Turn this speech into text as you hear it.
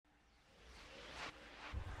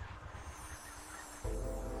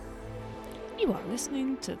You are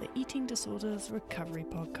listening to the Eating Disorders Recovery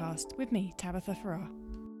Podcast with me, Tabitha Farrar.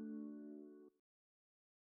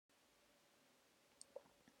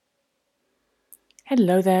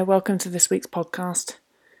 Hello there, welcome to this week's podcast.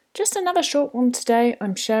 Just another short one today.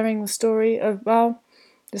 I'm sharing the story of,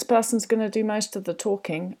 this person's going to do most of the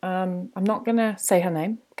talking. I'm not going to say her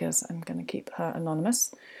name because I'm going to keep her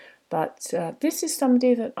anonymous. But this is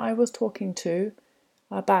somebody that I was talking to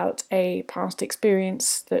about a past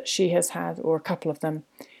experience that she has had, or a couple of them,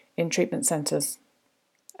 in treatment centres.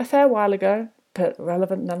 A fair while ago, but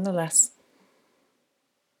relevant nonetheless.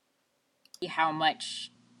 How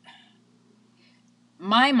much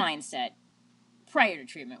my mindset prior to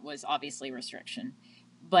treatment was obviously restriction,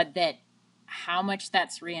 but that how much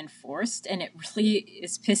that's reinforced, and it really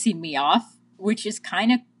is pissing me off, which is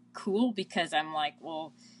kind of cool because I'm like,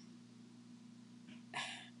 well,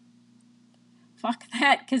 fuck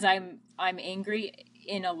that, because I'm angry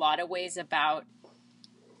in a lot of ways about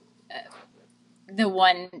the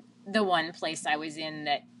one place I was in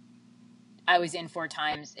that I was in 4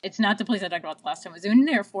 times. It's not the place I talked about the last time. I was in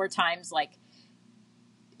there 4 times, like,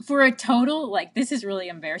 for a total, like, this is really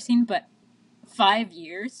embarrassing, but 5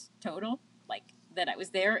 years total, like, that I was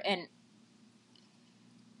there. And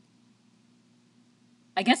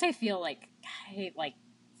I guess I feel like I hate, like,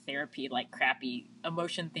 therapy, like, crappy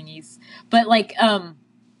emotion thingies. But, like,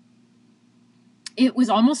 it was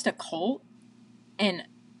almost a cult. And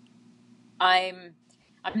I'm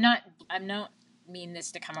not mean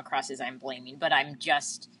this to come across as I'm blaming, but I'm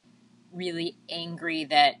just really angry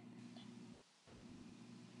that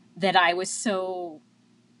I was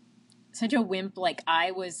such a wimp. Like, I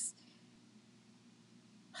was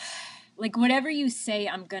like, whatever you say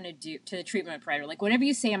I'm going to do to the treatment provider, like, whatever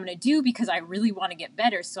you say I'm going to do because I really want to get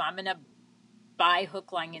better. So I'm going to buy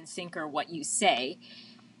hook, line, and sinker what you say.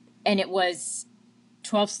 And it was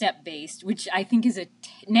 12-step based, which I think is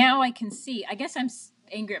now I can see, I guess I'm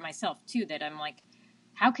angry at myself too, that I'm like,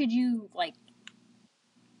 how could you, like,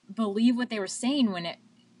 believe what they were saying when it,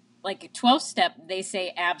 like, 12-step, they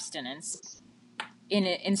say abstinence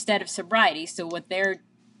instead of sobriety. So what their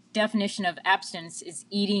definition of abstinence is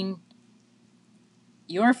eating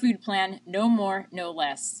your food plan, no more, no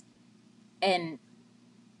less. And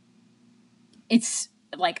it's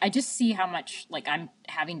like, I just see how much, like, I'm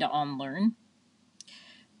having to unlearn.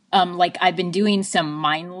 Like, I've been doing some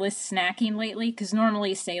mindless snacking lately, because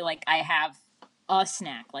normally, say, like, I have a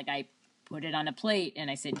snack, like, I put it on a plate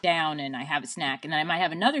and I sit down and I have a snack, and then I might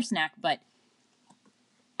have another snack, but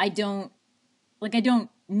I don't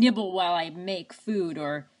nibble while I make food,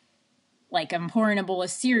 or, like, I'm pouring a bowl of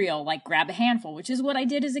cereal, like, grab a handful, which is what I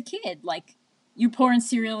did as a kid. Like, you're pouring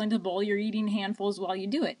cereal into a bowl, you're eating handfuls while you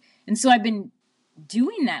do it. And so I've been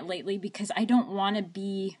doing that lately because I don't want to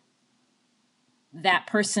be that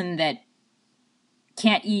person that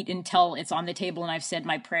can't eat until it's on the table and I've said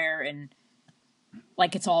my prayer, and,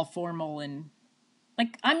 like, it's all formal, and,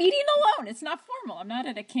 like, I'm eating alone. It's not formal. I'm not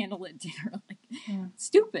at a candlelit dinner. Like,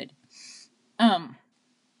 stupid.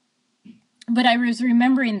 But I was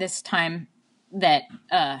remembering this time that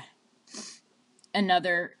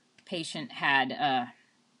another patient had,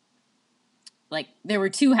 like, there were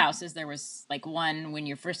 2 houses. There was, like, one when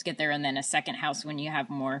you first get there, and then a second house when you have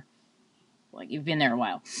more, like, you've been there a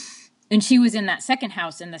while. And she was in that second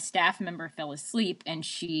house, and the staff member fell asleep, and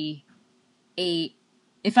she ate,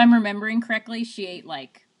 if I'm remembering correctly, she ate,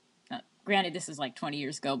 like, granted, this is like 20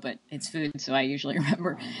 years ago, but it's food, so I usually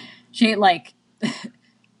remember. She ate, like,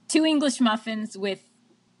 2 English muffins with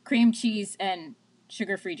cream cheese and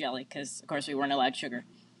sugar-free jelly, because, of course, we weren't allowed sugar.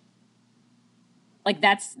 Like,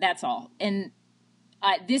 that's all. And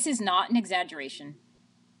this is not an exaggeration.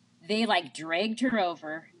 They, like, dragged her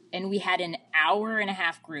over, and we had an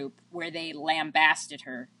hour-and-a-half group where they lambasted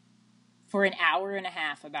her for an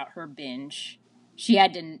hour-and-a-half about her binge. She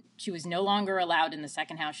was no longer allowed in the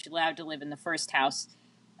second house. She allowed to live in the first house.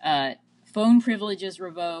 Phone privileges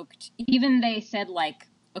revoked. Even they said, like,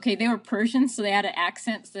 okay, they were Persian, so they had an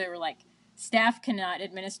accent. So they were like, staff cannot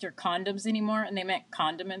administer condoms anymore. And they meant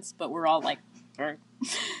condiments, but we're all like,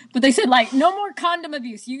 but they said, like, no more condom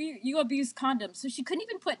abuse. You abuse condoms. So she couldn't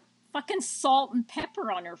even put fucking salt and pepper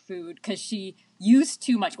on her food because she used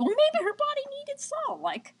too much. Well, maybe her body needed salt.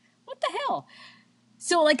 Like, what the hell?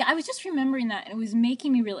 So, like, I was just remembering that, and it was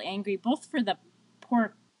making me really angry, both for the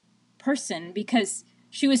poor person, because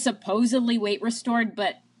she was supposedly weight restored,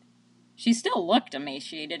 but she still looked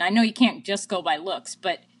emaciated. I know you can't just go by looks,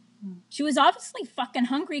 but she was obviously fucking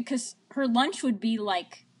hungry, because her lunch would be,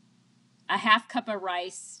 like, a half cup of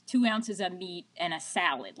rice, 2 ounces of meat, and a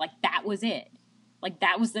salad. Like, that was it. Like,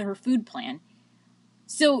 that was her food plan.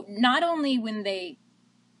 So not only when they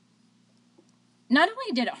not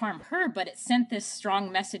only did it harm her, but it sent this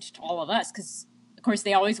strong message to all of us, because, of course,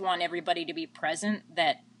 they always want everybody to be present,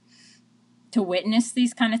 to witness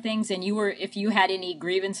these kind of things. And if you had any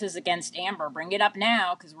grievances against Amber, bring it up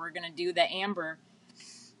now, because we're going to do the Amber.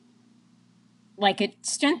 Like, it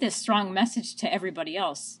sent this strong message to everybody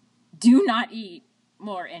else. Do not eat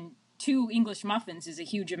more. And 2 English muffins is a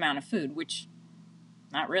huge amount of food, which,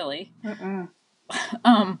 not really.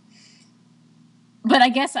 But I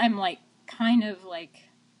guess I'm like, kind of like,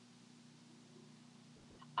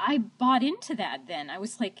 I bought into that then. I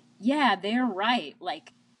was like, yeah, they're right.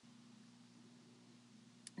 Like,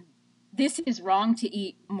 this is wrong to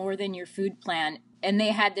eat more than your food plan. And they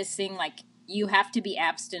had this thing like, you have to be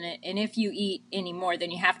abstinent. And if you eat any more,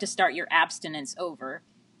 then you have to start your abstinence over.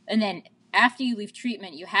 And then after you leave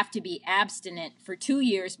treatment, you have to be abstinent for 2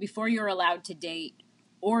 years before you're allowed to date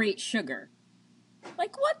or eat sugar.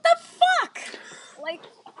 Like, what the fuck? Like,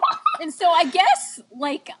 and so I guess,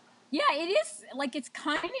 like, yeah, it is, like, it's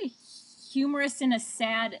kind of humorous in a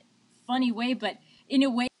sad, funny way, but in a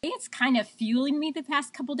way, it's kind of fueling me the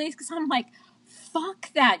past couple days, because I'm like,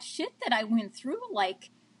 fuck that shit that I went through. Like,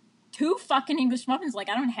 2 fucking English muffins. Like,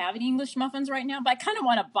 I don't have any English muffins right now, but I kind of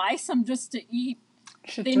want to buy some just to eat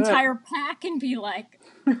the entire pack and be like,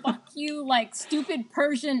 fuck you, like, stupid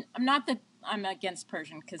Persian. I'm against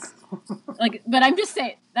Persian, because, like, but I'm just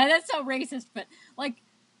saying, that's so racist, but, like,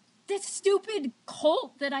 this stupid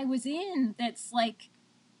cult that I was in, that's like,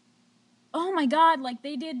 oh my God, like,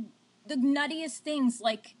 they did the nuttiest things.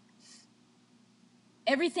 Like,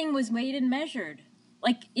 everything was weighed and measured.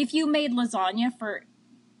 Like, if you made lasagna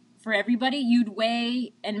for everybody, you'd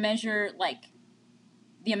weigh and measure, like,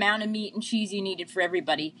 the amount of meat and cheese you needed for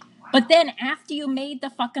everybody. But then after you made the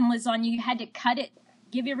fucking lasagna, you had to cut it,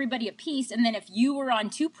 give everybody a piece, and then if you were on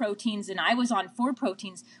 2 proteins and I was on 4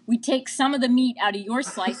 proteins, we'd take some of the meat out of your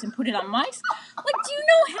slice and put it on my slice. Like, do you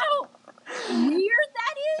know how weird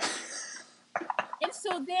that is? And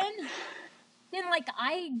so then like,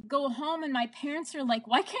 I go home and my parents are like,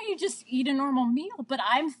 why can't you just eat a normal meal? But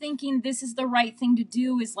I'm thinking this is the right thing to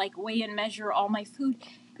do, is like weigh and measure all my food.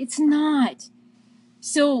 It's not.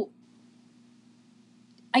 So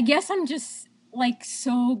I guess I'm just like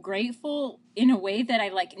so grateful in a way that I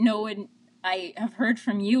like know, and I have heard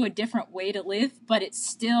from you a different way to live, but it's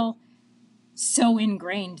still so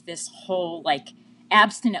ingrained, this whole like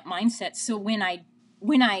abstinent mindset. So when I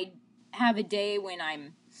have a day when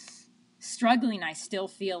I'm struggling, I still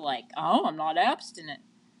feel like, oh, I'm not abstinent.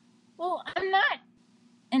 Well, I'm not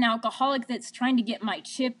an alcoholic that's trying to get my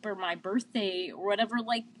chip or my birthday or whatever.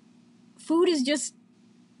 Like, food is just,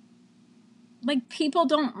 like, people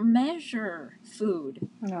don't measure food.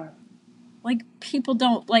 No. Like, people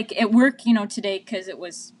don't, like, at work, you know, today, because it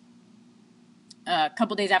was a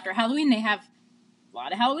couple days after Halloween, they have a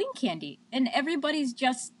lot of Halloween candy. And everybody's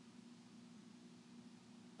just,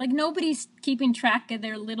 like, nobody's keeping track of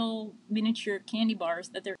their little miniature candy bars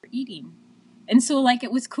that they're eating. And so, like,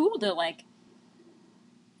 it was cool to, like,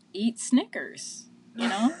 eat Snickers, you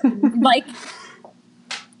know? Like,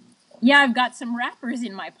 yeah, I've got some wrappers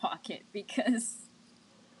in my pocket, because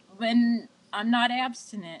when I'm not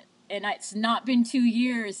abstinent, and it's not been 2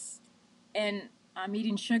 years, and I'm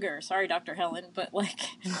eating sugar. Sorry, Dr. Helen, but, like,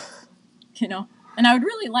 you know. And I would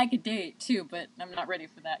really like a date, too, but I'm not ready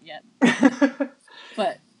for that yet.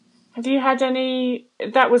 But have you had any,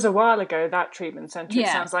 that was a while ago, that treatment centre, it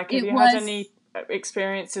sounds like. Have you had any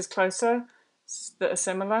experiences closer that are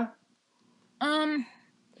similar? I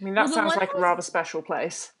mean, that sounds like a rather special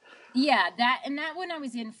place. Yeah, that one I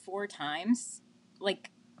was in 4 times. Like,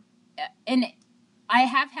 and I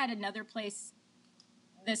have had another place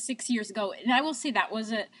 6 years ago, and I will say that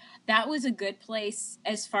was a good place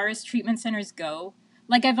as far as treatment centers go.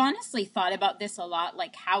 Like, I've honestly thought about this a lot.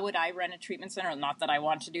 Like, how would I run a treatment center? Not that I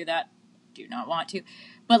want to do that. Do not want to.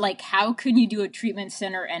 But, like, how can you do a treatment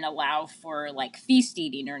center and allow for, like, feast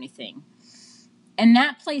eating or anything? And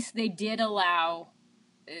that place, they did allow,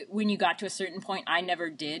 when you got to a certain point. I never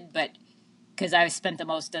did, but because I spent the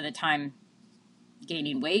most of the time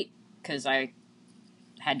gaining weight, because I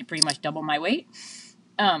had to pretty much double my weight.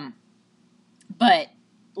 But,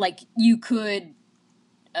 like, you could,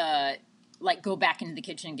 like, go back into the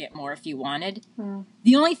kitchen and get more if you wanted.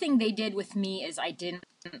 The only thing they did with me is I didn't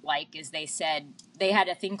like is they said they had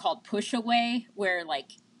a thing called push away, where,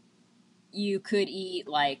 like, you could eat,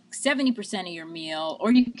 like, 70% of your meal,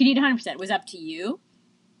 or you could eat 100%. It was up to you.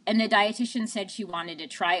 And the dietitian said she wanted to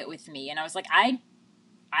try it with me. And I was like, I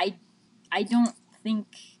don't think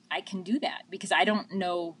I can do that, because I don't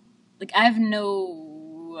know, like, I have no,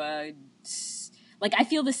 like, I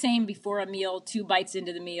feel the same before a meal, 2 bites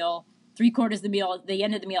into the meal, 3/4 of the meal, at the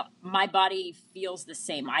end of the meal, my body feels the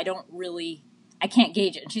same. I can't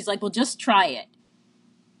gauge it. And she's like, well, just try it.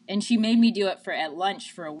 And she made me do it at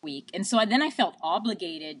lunch for a week. And so then I felt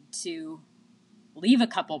obligated to leave a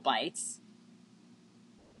couple bites.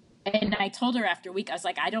 And I told her after a week, I was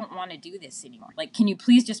like, I don't want to do this anymore. Like, can you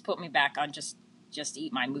please just put me back on just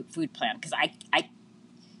eat my food plan? Because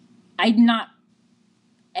I'm not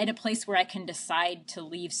at a place where I can decide to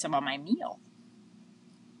leave some of my meal.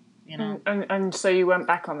 You know? And so you went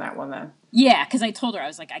back on that one then? Yeah, because I told her, I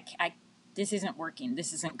was like, this isn't working.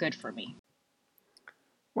 This isn't good for me.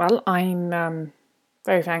 Well, I'm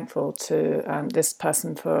very thankful to this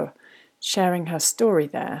person for sharing her story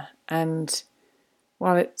there. And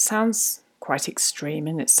while it sounds quite extreme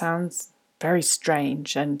and it sounds very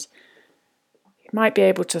strange, and you might be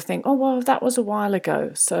able to think, oh, well, that was a while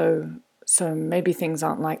ago, so maybe things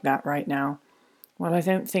aren't like that right now. Well, I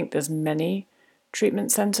don't think there's many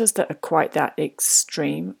treatment centres that are quite that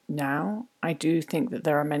extreme now. I do think that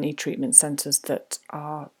there are many treatment centres that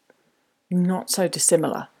are not so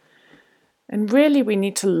dissimilar. And really, we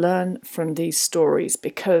need to learn from these stories,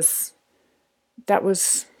 because that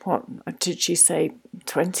was, what did she say,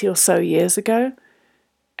 20 or so years ago?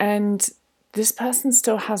 And this person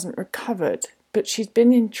still hasn't recovered, but she's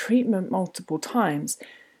been in treatment multiple times.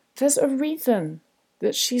 There's a reason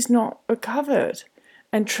that she's not recovered.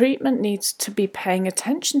 And treatment needs to be paying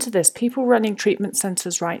attention to this. People running treatment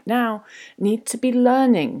centres right now need to be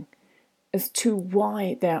learning as to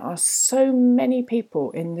why there are so many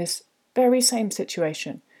people in this very same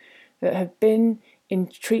situation that have been in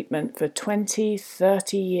treatment for 20,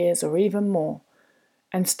 30 years or even more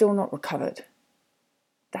and still not recovered.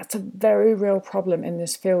 That's a very real problem in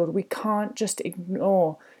this field. We can't just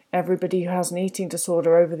ignore everybody who has an eating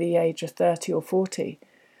disorder over the age of 30 or 40.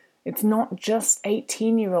 It's not just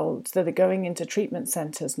 18-year-olds that are going into treatment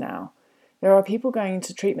centres now. There are people going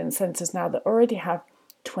into treatment centres now that already have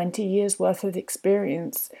 20 years worth of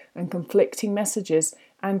experience and conflicting messages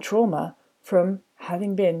and trauma from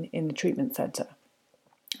having been in the treatment centre.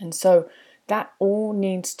 And so that all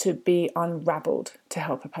needs to be unravelled to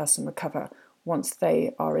help a person recover once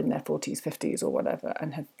they are in their 40s, 50s or whatever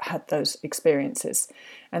and have had those experiences.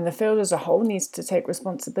 And the field as a whole needs to take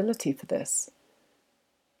responsibility for this.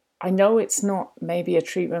 I know it's not maybe a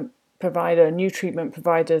new treatment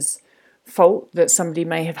provider's fault that somebody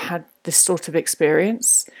may have had this sort of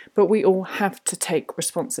experience, but we all have to take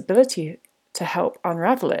responsibility to help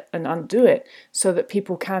unravel it and undo it so that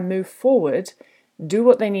people can move forward, do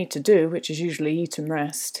what they need to do, which is usually eat and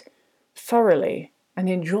rest, thoroughly and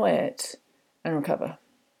enjoy it and recover.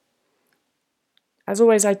 As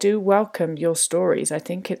always, I do welcome your stories. I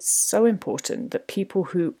think it's so important that people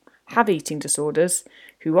who have eating disorders,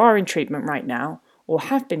 who are in treatment right now, or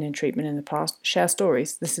have been in treatment in the past, share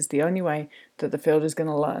stories. This is the only way that the field is going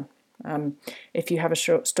to learn. If you have a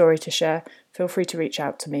short story to share, feel free to reach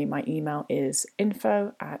out to me. My email is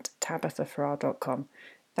info@tabithafarrar.com.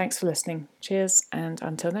 Thanks for listening. Cheers, and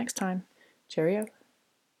until next time, cheerio.